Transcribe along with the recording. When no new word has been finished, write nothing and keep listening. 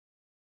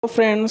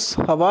Friends,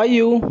 how are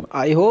you?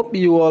 I hope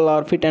you all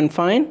are fit and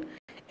fine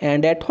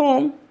and at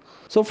home.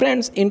 So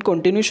friends, in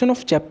continuation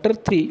of chapter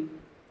 3,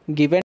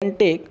 give and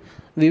take,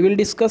 we will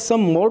discuss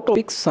some more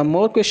topics, some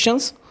more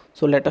questions.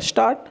 So let us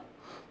start.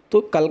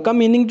 तो कल का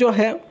meaning जो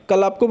है,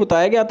 कल आपको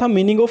बताया गया था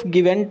meaning of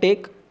give and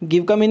take.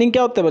 Give का मीनिंग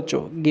क्या होता है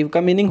बच्चों? गिव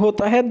का मीनिंग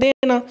होता है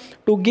देना।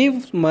 टू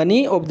गिव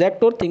मनी,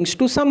 ऑब्जेक्ट और थिंग्स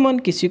टू समवन,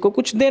 किसी को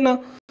कुछ देना।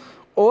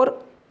 और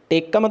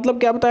टेक का मतलब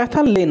क्या बताया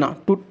था? लेना।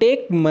 टू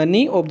टेक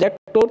मनी,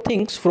 ऑब्जेक्ट और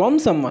थिंग्स फ्रॉम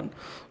समवन।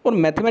 और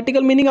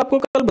मैथमेटिकल मीनिंग आपको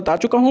कल बता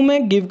चुका हूं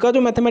मैं। गिव का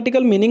जो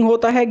मैथमेटिकल मीनिंग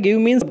होता है, गिव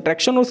मीन्स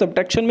सब्ट्रैक्शन, और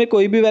सब्ट्रैक्शन में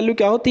कोई भी वैल्यू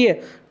क्या होती है?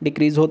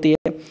 डिक्रीज होती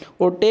है।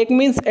 और टेक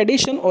मीन्स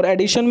एडिशन, और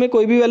एडिशन में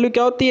कोई भी वैल्यू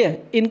क्या होती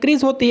है?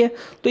 इंक्रीज होती है।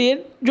 तो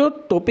ये जो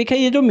टॉपिक है,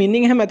 ये जो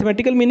मीनिंग है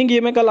मैथमेटिकल मीनिंग,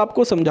 ये मैं कल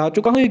आपको समझा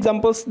चुका हूँ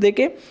एग्जाम्पल्स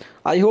देके।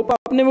 आई होप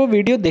आपने वो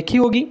वीडियो देखी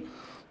होगी।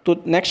 तो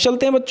नेक्स्ट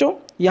चलते हैं बच्चों।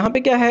 यहाँ पे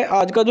क्या है,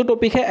 आज का जो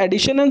टॉपिक है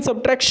addition and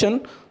subtraction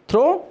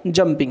throw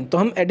jumping. तो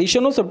हम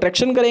एडिशन और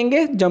सब्ट्रैक्शन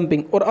करेंगे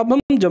जंपिंग। और अब हम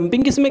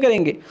जंपिंग किस में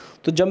करेंगे?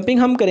 तो जंपिंग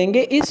हम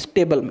करेंगे इस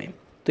टेबल में।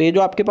 तो ये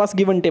जो आपके पास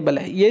गिवन टेबल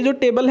है, ये जो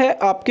टेबल है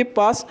आपके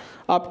पास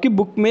आपकी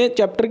बुक में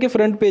चैप्टर के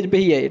फ्रंट पेज पे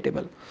ही है ये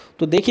टेबल।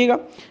 तो देखिएगा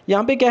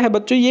यहाँ पे क्या है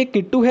बच्चों, ये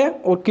किट्टू है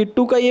और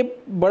किट्टू का ये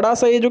बड़ा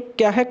सा ये जो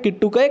क्या है,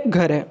 किट्टू का एक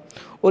घर है।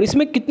 और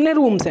इसमें कितने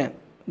रूम्स हैं?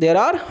 There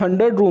are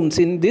 100 rooms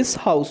in this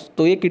house.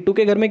 तो ये किट्टू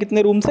के घर में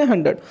कितने रूम्स हैं?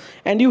 100।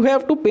 And you have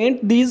to paint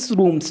these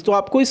rooms. तो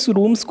आपको इस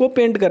रूम्स को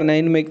पेंट करना है,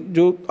 इनमें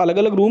जो अलग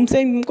अलग रूम्स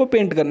हैं इनको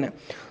पेंट करना है।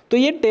 तो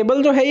ये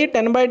टेबल जो है, ये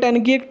 10 बाई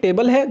 10 की एक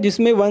टेबल है,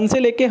 जिसमें 1 से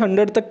लेके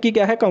 100 तक की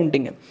क्या है,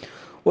 काउंटिंग है।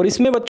 और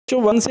इसमें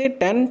बच्चों 1 से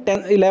 10,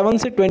 11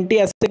 से 20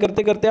 ऐसे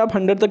करते करते आप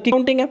 100 तक की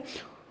काउंटिंग है।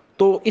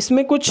 तो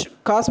इसमें कुछ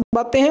खास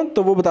बातें हैं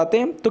तो वो बताते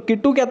हैं। तो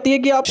किट्टू कहती है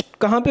कि आप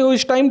कहाँ पे हो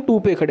इस टाइम? 2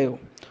 पे खड़े हो।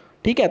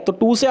 ठीक है, तो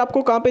 2 से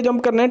आपको कहाँ पे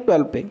जंप करना है?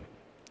 12 पे।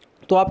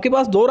 तो आपके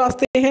पास 2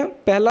 रास्ते हैं।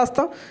 पहला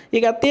रास्ता ये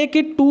कहते हैं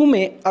कि 2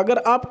 में अगर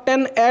आप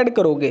 10 ऐड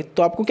करोगे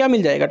तो आपको क्या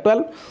मिल जाएगा?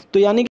 12। तो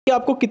यानी कि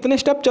आपको कितने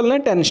स्टेप चलना है?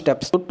 10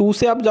 स्टेप्स। तो 2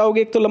 से आप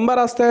जाओगे, एक तो लंबा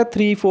रास्ता है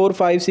 3, 4,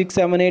 5, 6,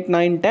 7, 8,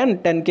 9, 10,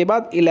 10 के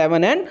बाद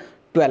 11 एंड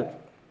 12।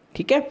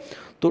 ठीक है,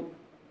 तो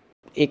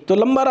एक तो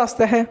लंबा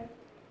रास्ता है।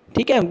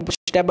 ठीक है,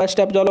 स्टेप बाय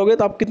स्टेप चलोगे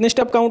तो आप कितने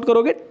स्टेप काउंट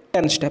करोगे?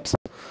 10 स्टेप्स।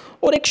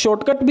 और एक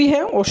शॉर्टकट भी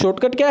है। और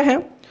शॉर्टकट क्या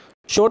है?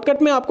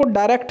 शॉर्टकट में आपको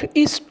डायरेक्ट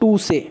इस 2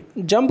 से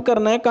जंप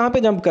करना है। कहाँ पे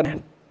जंप करना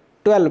है?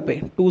 12 पे।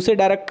 2 से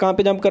डायरेक्ट कहाँ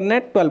पे जंप करना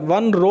है? 12,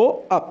 1 रो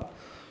अप।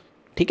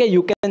 ठीक है,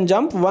 you can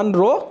jump 1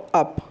 row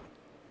up.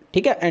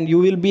 ठीक है, and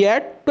you will be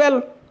eight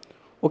 12।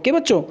 Okay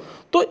बच्चों,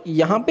 तो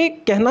यहाँ पे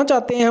कहना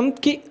चाहते हैं हम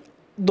कि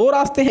 2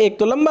 रास्ते हैं, एक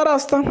तो लंबा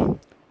रास्ता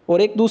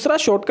और एक दूसरा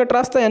शॉर्टकट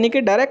रास्ता, यानी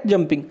कि डायरेक्ट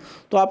जंपिंग।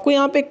 तो आपको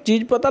यहाँ पे एक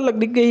चीज़ पता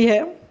लग गई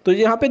है। तो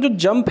यहाँ पे जो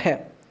जंप है,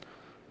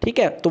 ठीक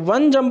है, तो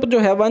 1 जंप जो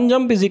है, 1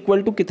 जंप इज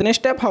इक्वल टू कितने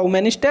step? How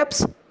many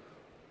steps?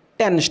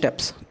 10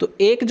 steps. तो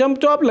एक जंप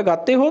जो आप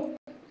लगाते हो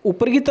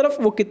ऊपर की तरफ,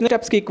 वो कितने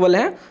स्टेप्स के इक्वल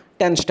है?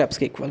 10 स्टेप्स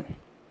के इक्वल।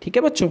 ठीक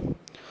है बच्चों,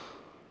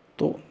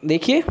 तो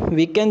देखिए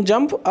वी कैन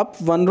जंप अप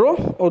 1 रो।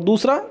 और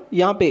दूसरा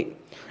यहाँ पे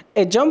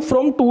ए jump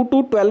from 2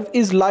 to 12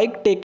 is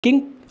like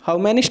taking how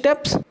many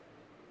steps?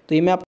 तो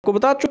ये मैं आपको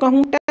बता चुका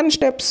हूँ, 10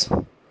 स्टेप्स।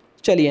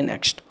 चलिए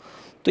नेक्स्ट।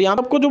 तो यहाँ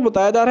आपको जो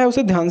बताया जा रहा है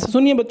उसे ध्यान से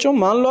सुनिए बच्चों।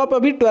 मान लो आप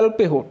अभी 12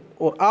 पे हो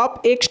और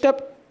आप एक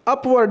स्टेप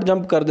अपवर्ड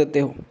जंप कर देते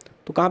हो,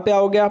 तो कहाँ पे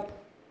आओगे आप?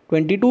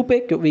 22 पे।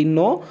 क्योंकि वी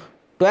नो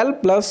 12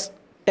 +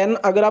 10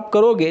 अगर आप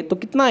करोगे तो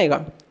कितना आएगा?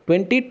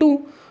 22।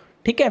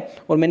 ठीक है,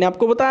 और मैंने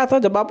आपको बताया था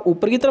जब आप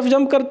ऊपर की तरफ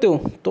जंप करते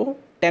हो तो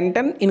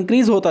 10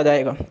 इंक्रीज होता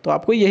जाएगा। तो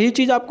आपको यही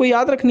चीज़ आपको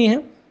याद रखनी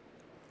है,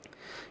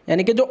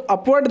 यानी कि जो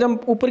अपवर्ड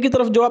जंप, ऊपर की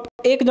तरफ जो आप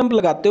एक जंप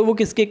लगाते हो, वो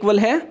किसके इक्वल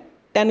है?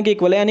 10 के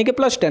इक्वल है, यानी कि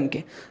 +10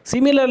 के।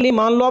 सिमिलरली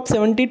मान लो आप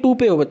 72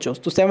 पे हो बच्चों,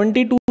 तो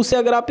 72 से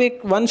अगर आप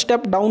एक 1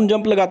 स्टेप डाउन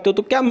जंप लगाते हो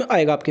तो क्या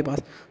आएगा आपके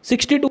पास?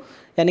 62।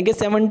 यानी कि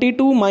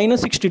 72 -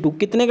 62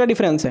 कितने का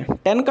डिफरेंस है?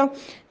 10 का।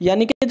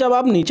 यानी कि जब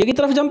आप नीचे की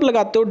तरफ जंप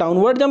लगाते हो,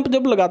 डाउनवर्ड जंप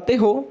जब लगाते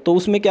हो, तो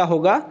उसमें क्या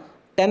होगा?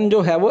 10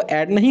 जो है वो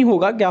ऐड नहीं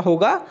होगा, क्या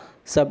होगा?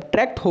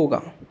 सब्ट्रैक्ट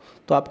होगा।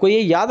 तो आपको ये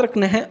याद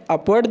रखना है,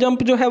 अपवर्ड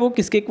जंप जो है वो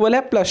किसके इक्वल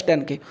है?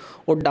 +10 के।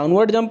 और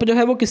डाउनवर्ड जंप जो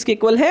है वो किसके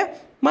इक्वल है?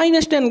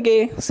 -10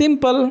 के।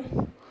 सिंपल।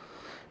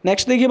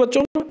 नेक्स्ट देखिए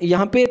बच्चों,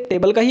 यहाँ पे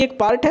टेबल का ही एक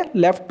पार्ट है,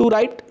 लेफ्ट टू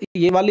राइट।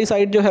 ये वाली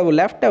साइड जो है वो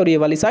लेफ्ट है और ये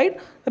वाली साइड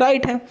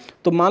राइट है।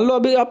 तो मान लो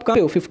अभी आप कहाँ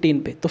पे हो?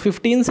 15 पे। तो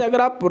 15 से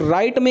अगर आप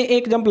राइट में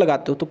एक जंप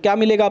लगाते हो तो क्या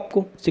मिलेगा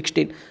आपको?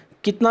 16।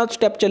 कितना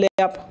स्टेप चले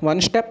आप?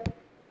 1 स्टेप।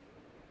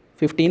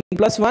 15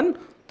 + 1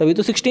 तभी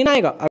तो 16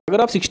 आएगा।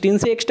 अगर आप 16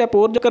 से एक स्टेप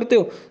और करते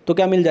हो तो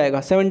क्या मिल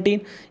जाएगा? 17।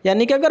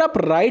 यानी कि अगर आप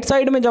राइट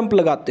साइड में जंप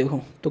लगाते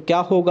हो तो क्या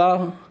होगा?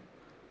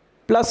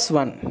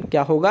 +1।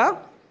 क्या होगा?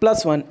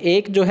 +1।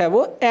 एक जो है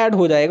वो ऐड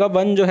हो जाएगा,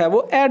 1 जो है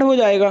वो ऐड हो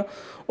जाएगा।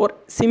 और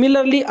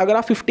सिमिलरली अगर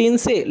आप 15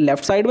 से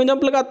लेफ्ट साइड में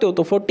जंप लगाते हो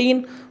तो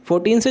 14,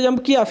 14 से जंप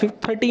किया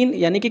 13,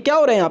 यानी कि क्या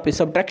हो रहा है? यहाँ पे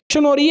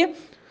सब्ट्रैक्शन हो रही है।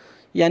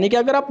 यानी कि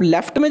अगर आप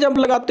लेफ्ट में जंप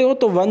लगाते हो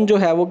तो 1 जो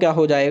है वो क्या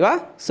हो जाएगा?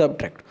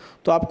 सब्ट्रैक्ट।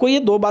 तो आपको ये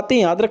 2 बातें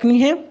याद रखनी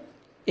है।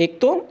 एक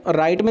तो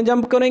राइट में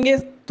जंप करेंगे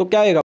तो क्या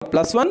आएगा?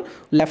 +1।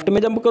 लेफ्ट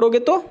में जंप करोगे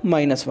तो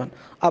 -1।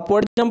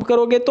 अपवर्ड जंप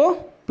करोगे तो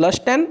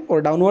 +10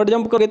 और डाउनवर्ड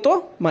जंप करोगे तो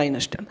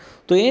 -10।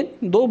 तो ये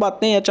 2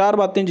 बातें या 4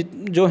 बातें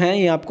जो हैं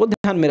ये आपको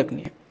ध्यान में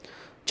रखनी है।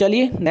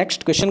 चलिए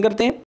नेक्स्ट क्वेश्चन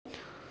करते हैं।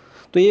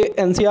 तो ये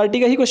एनसीईआरटी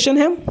का ही क्वेश्चन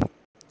है।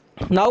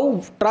 नाउ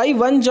ट्राई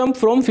 1 जंप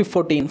फ्रॉम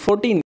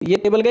 14, ये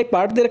टेबल का एक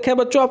पार्ट दे रखा है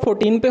बच्चों, आप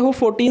 14 पे हो,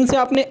 14 से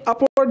आपने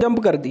अपवर्ड जंप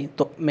कर दी।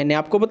 तो मैंने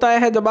आपको बताया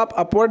है जब आप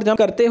अपवर्ड जंप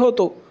करते हो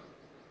तो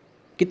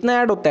कितना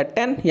ऐड होता है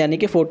 10, यानी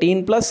कि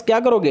 14 प्लस क्या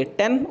करोगे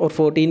 10, और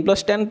 14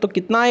 + 10 तो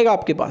कितना आएगा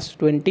आपके पास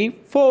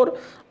 24।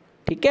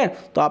 ठीक है,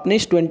 तो आपने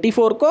इस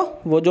 24 को,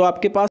 वो जो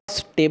आपके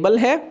पास टेबल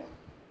है,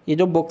 ये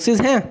जो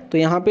बॉक्सेस हैं, तो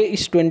यहाँ पे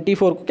इस 24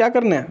 को क्या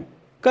करना है,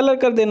 कलर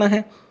कर देना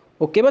है।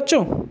 ओके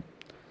बच्चों,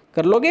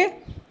 कर लोगे।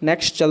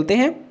 नेक्स्ट चलते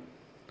हैं।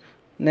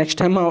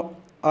 नेक्स्ट हम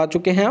आ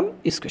चुके हैं हम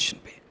इस क्वेश्चन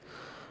पे।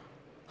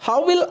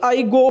 How will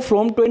I go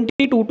from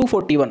 22 to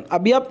 41।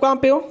 अभी आप कहाँ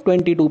पे हो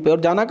 22 पे,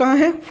 और जाना कहाँ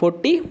है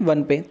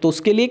 41 पे। तो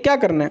उसके लिए क्या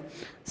करना है,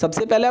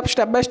 सबसे पहले आप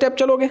स्टेप बाय स्टेप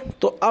चलोगे।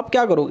 तो आप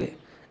क्या करोगे,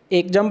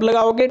 एक जंप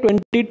लगाओगे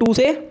 22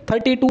 से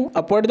 32,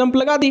 अपवर्ड जंप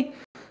लगा दी।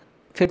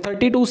 फिर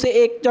 32 से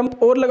एक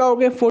जंप और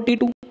लगाओगे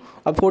 42।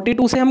 अब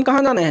 42 से हम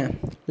कहाँ जाना है,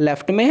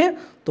 लेफ्ट में है,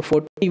 तो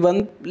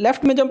 41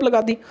 लेफ्ट में जंप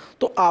लगा दी।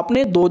 तो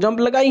आपने 2 जंप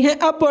लगाई हैं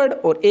अपवर्ड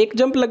और एक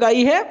जंप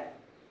लगाई है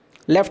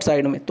लेफ्ट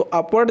साइड में। तो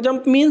अपवर्ड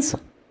जंप मीन्स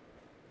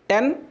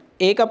 10,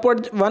 एक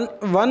अपवर्ड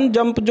वन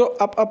जंप जो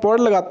आप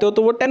अपवर्ड लगाते हो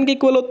तो वो 10 की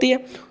इक्वल होती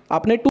है।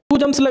 आपने 2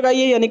 जंप्स लगाई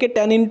है, यानी कि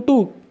 10 ×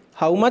 2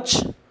 हाउ मच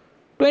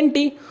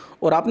 20।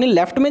 और आपने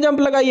लेफ्ट में जंप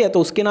लगाई है तो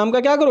उसके नाम का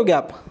क्या करोगे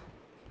आप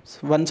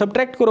 1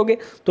 सब्ट्रैक्ट करोगे।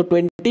 तो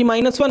 20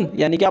 - 1,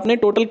 यानी कि आपने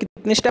टोटल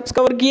कितने स्टेप्स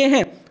कवर किए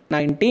हैं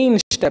 19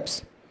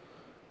 स्टेप्स।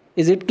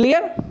 Is it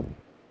clear.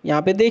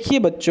 यहाँ पे देखिए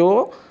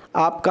बच्चों,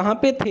 आप कहाँ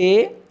पे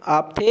थे,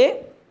 आप थे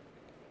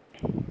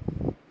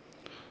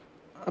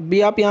अभी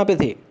आप यहाँ पे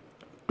थे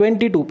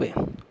 22 पे।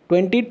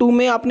 22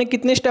 में आपने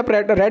कितने स्टेप,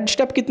 रेड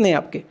स्टेप कितने हैं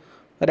आपके,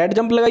 रेड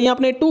जंप लगाई है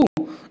आपने 2,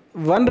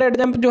 1 रेड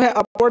जंप जो है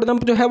अपवर्ड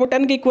जंप जो है वो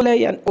 10 के इक्वल है,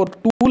 यानी और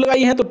 2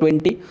 लगाई है तो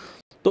 20।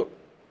 तो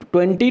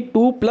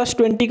 22 +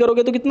 20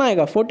 करोगे तो कितना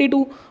आएगा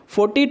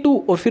 42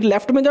 और फिर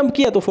लेफ्ट में जंप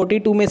किया तो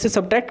 42 में से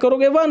सब्ट्रैक्ट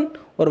करोगे 1,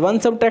 और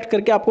 1 सब्ट्रैक्ट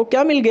करके आपको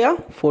क्या मिल गया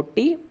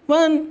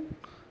 41।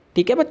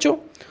 ठीक है बच्चों।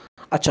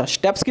 अच्छा,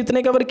 स्टेप्स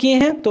कितने कवर किए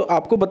हैं, तो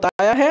आपको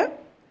बताया है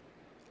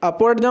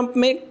अपवर्ड जंप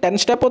में 10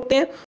 स्टेप होते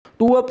हैं,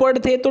 2 अपवर्ड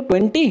थे तो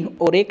 20,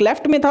 और एक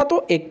लेफ्ट में था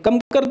तो एक कम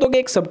कर दोगे,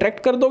 एक सब्ट्रैक्ट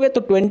कर दोगे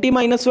तो 20 -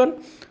 1।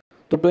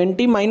 तो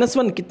 20 -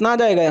 1 कितना आ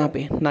जाएगा यहाँ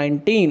पे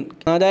 19,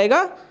 कितना आ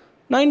जाएगा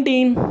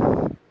 19।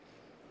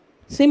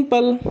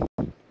 सिंपल।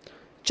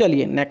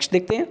 चलिए नेक्स्ट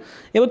देखते हैं।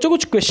 ये बच्चों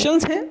कुछ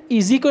क्वेश्चंस हैं,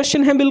 इजी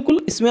क्वेश्चन है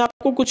बिल्कुल, इसमें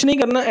आपको कुछ नहीं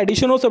करना,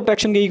 एडिशन और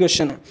सब्ट्रैक्शन के ही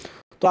क्वेश्चन है।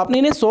 तो आपने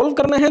इन्हें सोल्व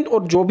करना है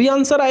और जो भी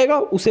आंसर आएगा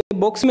उसे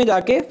बॉक्स में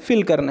जाके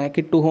फिल करना है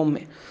किट टू होम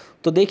में।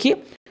 तो देखिए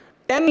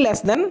 10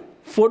 लेस देन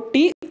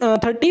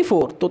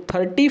 34, तो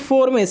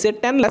 34 में से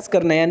 10 लेस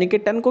करना है, यानी कि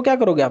 10 को क्या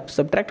करोगे आप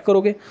सब्ट्रैक्ट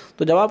करोगे।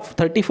 तो जब आप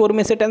 34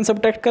 में से 10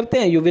 सब्ट्रैक्ट करते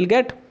हैं यू विल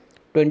गेट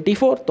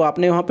 24। तो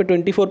आपने वहाँ पे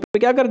 24 पे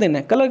क्या कर देना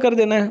है, कलर कर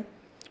देना है।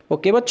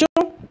 ओके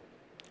बच्चों,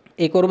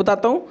 एक और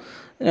बताता हूँ।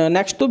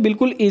 नेक्स्ट तो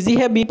बिल्कुल इजी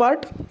है, बी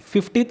पार्ट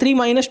 53 -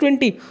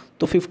 20।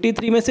 तो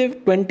 53 में से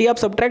 20 आप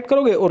सब्ट्रैक्ट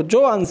करोगे और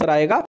जो आंसर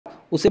आएगा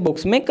उसे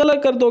बॉक्स में कलर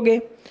कर दोगे।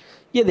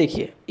 ये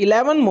देखिए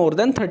 11 more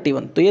than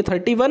 31, तो ये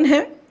 31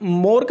 है।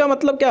 मोर का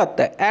मतलब क्या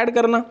आता है, ऐड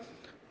करना,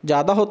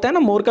 ज़्यादा होता है ना,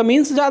 मोर का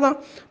मीन्स ज़्यादा।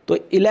 तो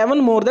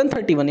 11 more than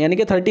 31, यानी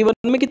कि 31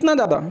 में कितना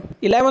ज़्यादा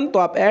 11। तो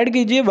आप ऐड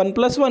कीजिए 1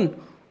 + 1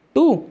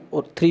 2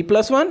 और 3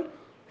 + 1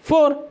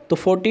 4। तो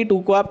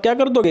 42 को आप क्या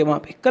कर दोगे, वहाँ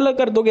पे कलर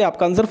कर दोगे,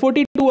 आपका आंसर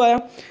 42 आया।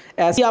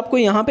 ऐसे आपको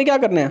यहाँ पे क्या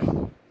करना है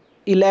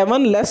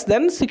 11 लेस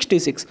देन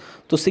 66।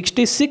 तो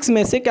 66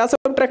 में से क्या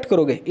सब्ट्रैक्ट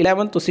करोगे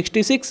 11। तो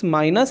 66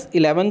 -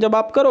 11 जब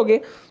आप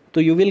करोगे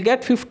तो यू विल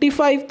गेट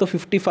 55। तो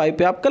 55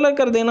 पे आप कलर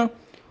कर देना।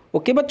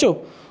 ओके बच्चों,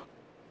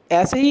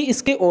 ऐसे ही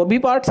इसके और भी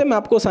पार्ट्स हैं, मैं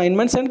आपको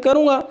असाइनमेंट सेंड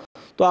करूंगा।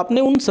 तो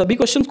आपने उन सभी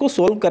क्वेश्चंस को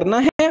सोल्व करना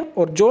है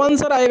और जो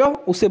आंसर आएगा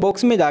उसे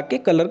बॉक्स में जाके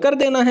कलर कर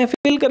देना है,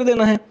 फिल कर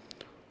देना है।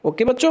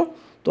 ओके बच्चों,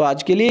 तो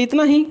आज के लिए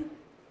इतना ही।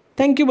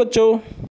 थैंक यू बच्चों।